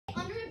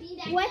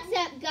What's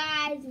up,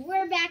 guys?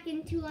 We're back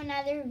into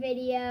another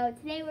video.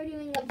 Today we're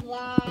doing a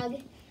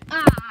vlog.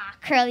 Ah,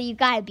 Curly, you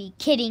gotta be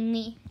kidding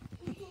me.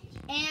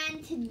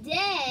 And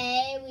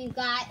today we've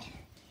got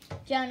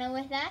Jonah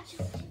with us.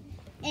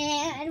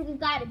 And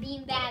we've got a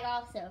beanbag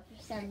also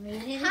for some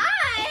reason.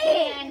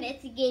 Hi! And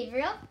it's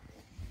Gabriel.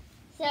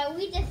 So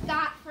we just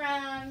got back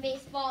from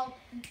baseball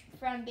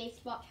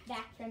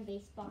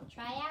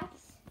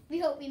tryouts. We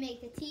hope we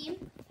make the team.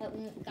 But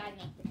we gotta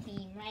make the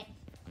team, right?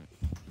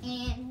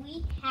 And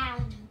we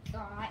have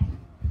got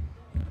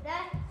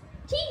the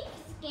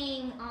Chiefs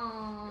game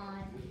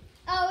on.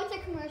 Oh, it's a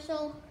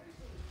commercial.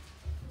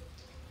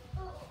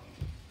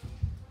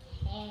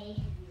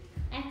 Okay,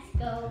 let's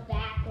go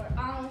back. We're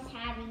almost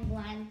having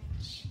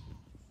lunch.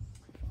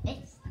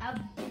 It's about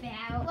no,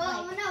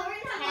 we're gonna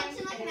have lunch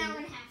in like an hour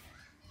and a half.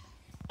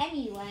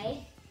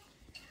 Anyway,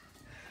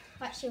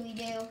 what should we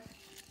do? I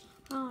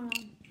don't know.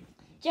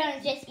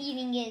 Jonah's just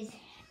eating his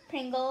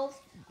Pringles.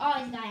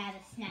 Always gotta have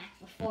a snack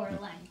before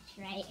lunch,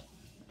 right?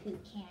 Who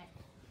can't?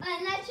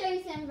 And let's show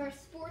you some of our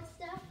sports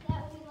stuff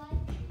that we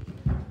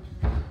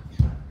like.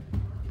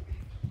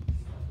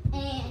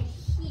 And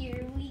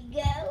here we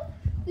go.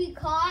 We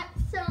caught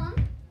some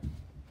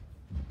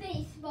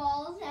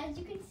baseballs, as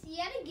you can see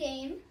at a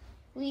game.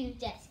 We've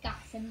just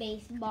got some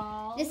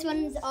baseballs. This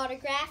one's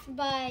autographed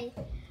by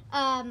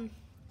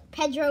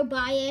Pedro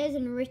Baez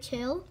and Rich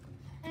Hill.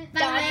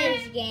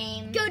 Dodgers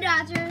game. Go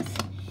Dodgers!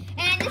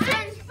 And this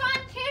one's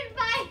sponsored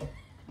by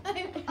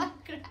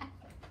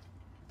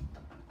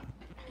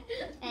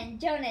And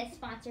Jonah is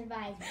sponsored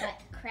by his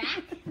butt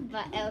crack,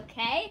 but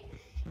okay.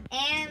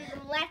 And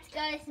let's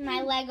go. This is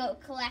my Lego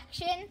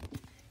collection.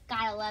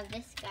 Gotta love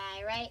this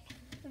guy, right?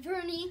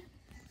 Vernie,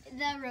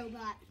 the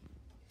robot.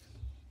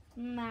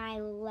 My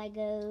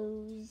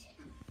Legos.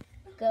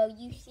 Go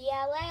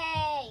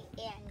UCLA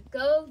and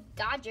go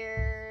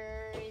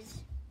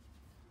Dodgers.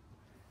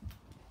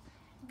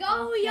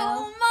 Go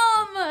yo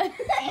mama!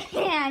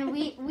 And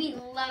we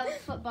love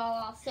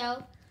football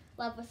also.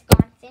 Love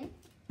Wisconsin.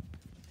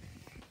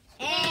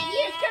 And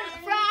here's Kermit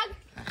the Frog.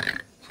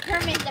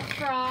 Kermit the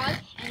Frog.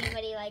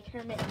 Anybody like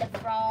Kermit the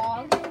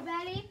Frog?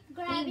 Everybody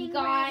grabbing We've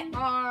got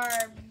our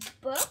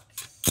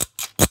books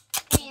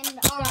and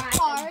our got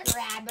cards. a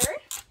grabber.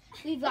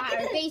 We've got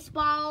our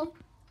baseball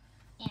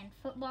and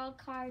football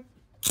cards.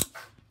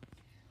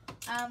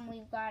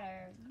 We've got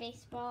our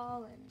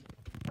baseball and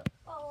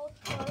football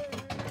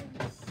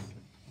cards.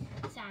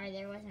 Sorry,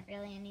 there wasn't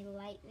really any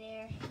light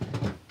there.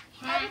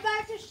 I'm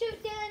about to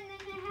shoot down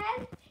in the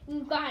head.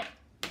 We've got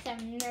some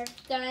Nerf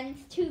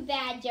guns. Too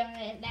bad,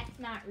 Jonah, that's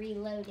not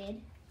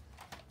reloaded.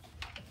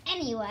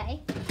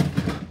 Anyway,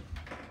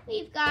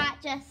 we've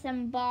got just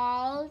some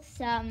balls,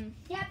 some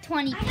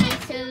 20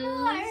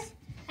 pesos.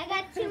 I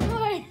got two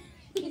more.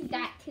 We've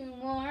got two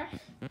more.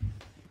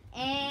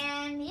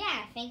 And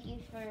yeah, thank you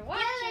for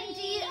watching.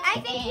 Dylan,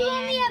 I think you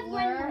only have one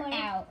we're more.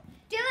 out.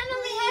 Dylan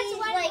only has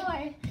one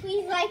more.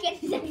 Please like and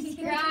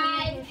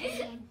subscribe.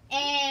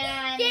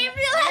 And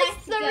Gabriel has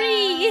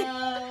 3.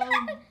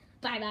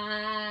 Bye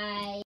bye.